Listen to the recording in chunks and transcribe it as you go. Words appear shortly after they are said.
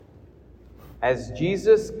As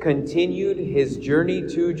Jesus continued his journey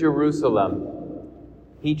to Jerusalem,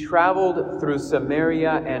 he traveled through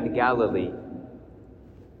Samaria and Galilee.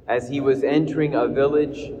 As he was entering a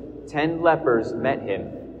village, 10 lepers met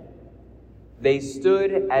him. They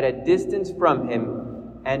stood at a distance from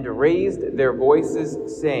him and raised their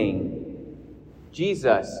voices, saying,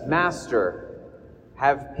 "Jesus, Master,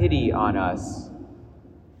 have pity on us."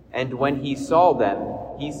 And when he saw them,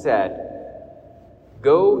 he said,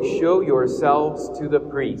 "Go show yourselves to the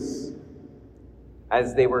priests."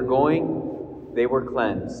 As they were going, they were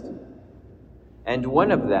cleansed. And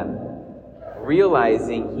one of them,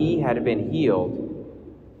 realizing he had been healed,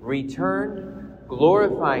 returned,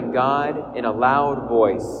 glorifying God in a loud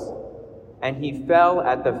voice. And he fell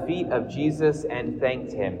at the feet of Jesus and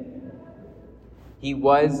thanked him. He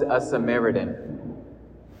was a Samaritan.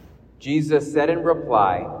 Jesus said in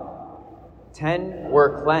reply, 10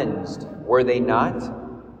 were cleansed, were they not?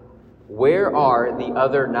 Where are the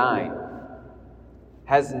other 9?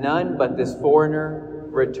 Has none but this foreigner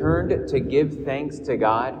returned to give thanks to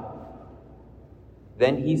God?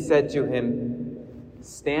 Then he said to him,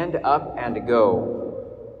 "Stand up and go.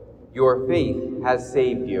 Your faith has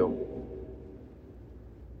saved you."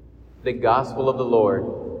 The Gospel of the Lord.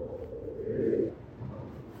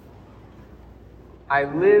 I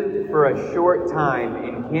lived for a short time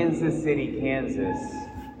in Kansas City, Kansas.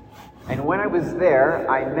 And when I was there,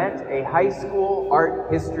 I met a high school art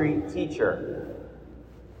history teacher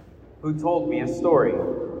who told me a story.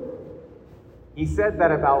 He said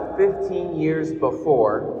that about 15 years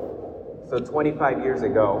before, so 25 years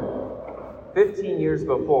ago, 15 years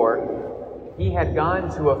before, he had gone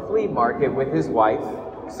to a flea market with his wife,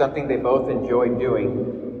 something they both enjoyed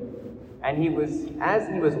doing. And as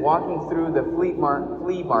he was walking through the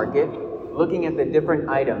flea market, looking at the different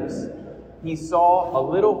items, he saw a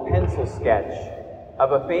little pencil sketch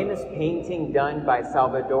of a famous painting done by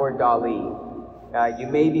Salvador Dali. You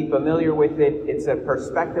may be familiar with it. It's a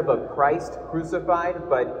perspective of Christ crucified,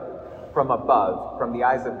 but from above, from the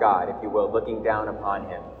eyes of God, if you will, looking down upon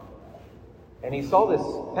him. And he saw this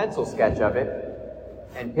pencil sketch of it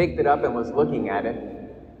and picked it up and was looking at it.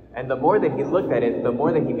 And the more that he looked at it, the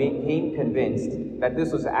more that he became convinced that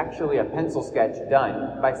this was actually a pencil sketch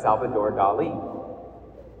done by Salvador Dali.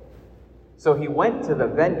 So he went to the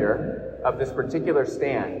vendor of this particular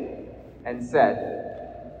stand and said,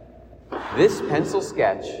 "This pencil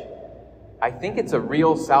sketch, I think it's a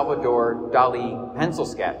real Salvador Dali pencil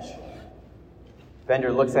sketch."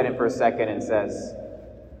 Vendor looks at him for a second and says,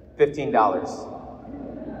 $15.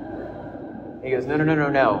 He goes,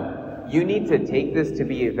 No. You need to take this to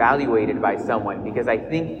be evaluated by someone because I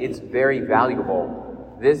think it's very valuable.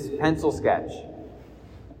 This pencil sketch,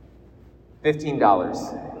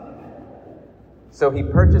 $15. So he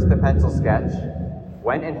purchased the pencil sketch,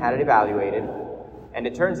 went and had it evaluated, and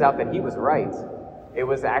it turns out that he was right. It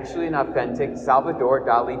was actually an authentic Salvador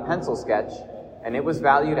Dali pencil sketch, and it was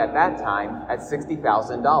valued at that time at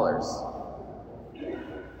 $60,000.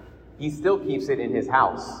 He still keeps it in his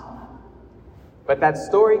house. But that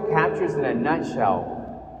story captures in a nutshell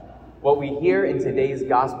what we hear in today's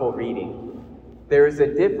gospel reading. There is a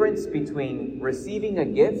difference between receiving a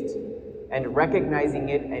gift and recognizing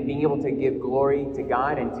it and being able to give glory to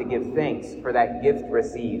God and to give thanks for that gift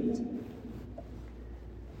received.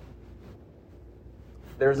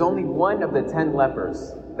 There's only one of the 10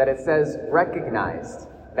 lepers that it says recognized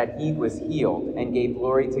that he was healed and gave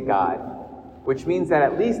glory to God, which means that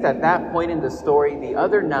at least at that point in the story, the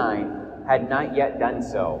other 9 had not yet done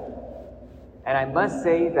so. And I must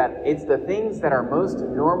say that it's the things that are most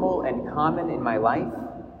normal and common in my life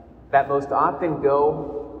that most often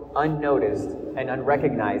go unnoticed and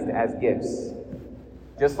unrecognized as gifts.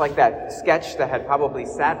 Just like that sketch that had probably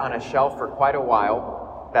sat on a shelf for quite a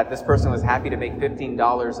while that this person was happy to make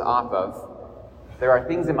 $15 off of. There are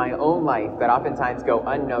things in my own life that oftentimes go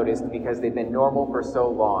unnoticed because they've been normal for so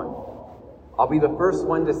long. I'll be the first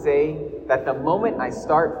one to say that the moment I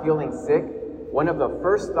start feeling sick, one of the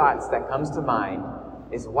first thoughts that comes to mind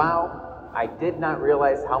is, wow, I did not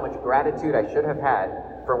realize how much gratitude I should have had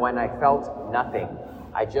for when I felt nothing.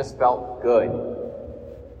 I just felt good.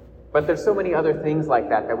 But there's so many other things like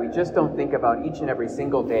that we just don't think about each and every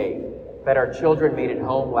single day. That our children made it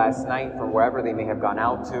home last night from wherever they may have gone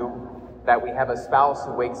out to. That we have a spouse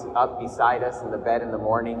who wakes up beside us in the bed in the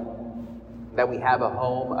morning. That we have a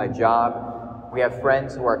home, a job. We have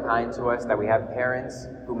friends who are kind to us, that we have parents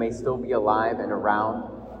who may still be alive and around.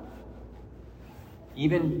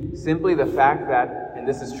 Even simply the fact that, and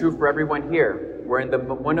this is true for everyone here, we're in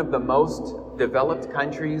one of the most developed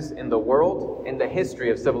countries in the world in the history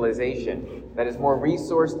of civilization, that is more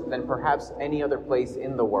resourced than perhaps any other place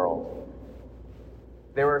in the world.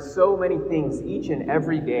 There are so many things each and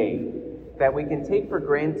every day that we can take for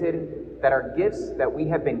granted that are gifts that we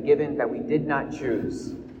have been given that we did not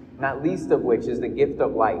choose, not least of which is the gift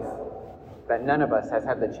of life, that none of us has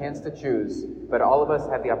had the chance to choose, but all of us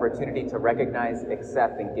have the opportunity to recognize,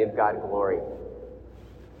 accept, and give God glory.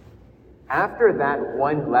 After that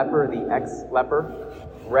one leper, the ex-leper,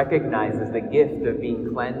 recognizes the gift of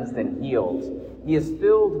being cleansed and healed, he is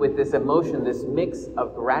filled with this emotion, this mix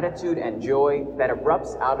of gratitude and joy that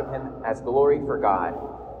erupts out of him as glory for God.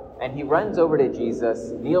 And he runs over to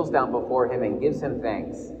Jesus, kneels down before him, and gives him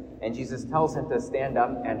thanks. And Jesus tells him to stand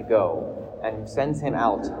up and go, and sends him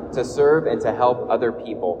out to serve and to help other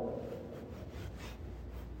people.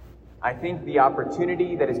 I think the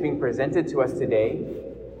opportunity that is being presented to us today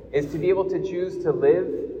is to be able to choose to live,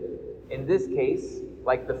 in this case,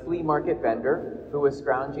 like the flea market vendor who was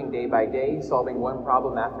scrounging day by day, solving one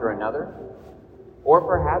problem after another, or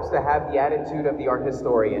perhaps to have the attitude of the art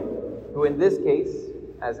historian, who in this case,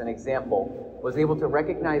 as an example, was able to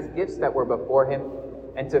recognize gifts that were before him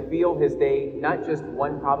and to feel his day not just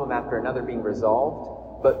one problem after another being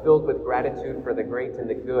resolved, but filled with gratitude for the great and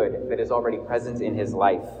the good that is already present in his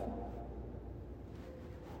life.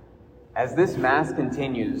 As this Mass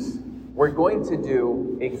continues, we're going to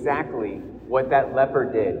do exactly what that leper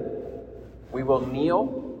did. We will kneel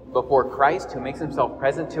before Christ, who makes himself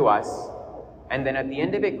present to us, and then at the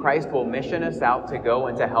end of it, Christ will mission us out to go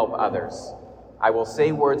and to help others. I will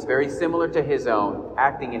say words very similar to his own,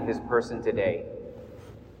 acting in his person today.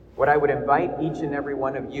 What I would invite each and every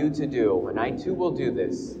one of you to do, and I too will do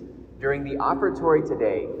this, during the offertory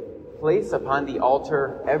today, place upon the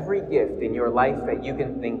altar every gift in your life that you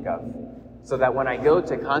can think of, so that when I go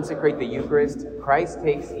to consecrate the Eucharist, Christ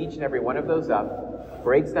takes each and every one of those up,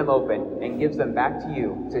 breaks them open, and gives them back to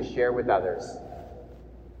you to share with others.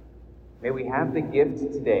 May we have the gift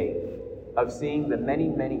today of seeing the many,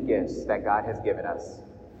 many gifts that God has given us.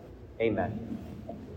 Amen.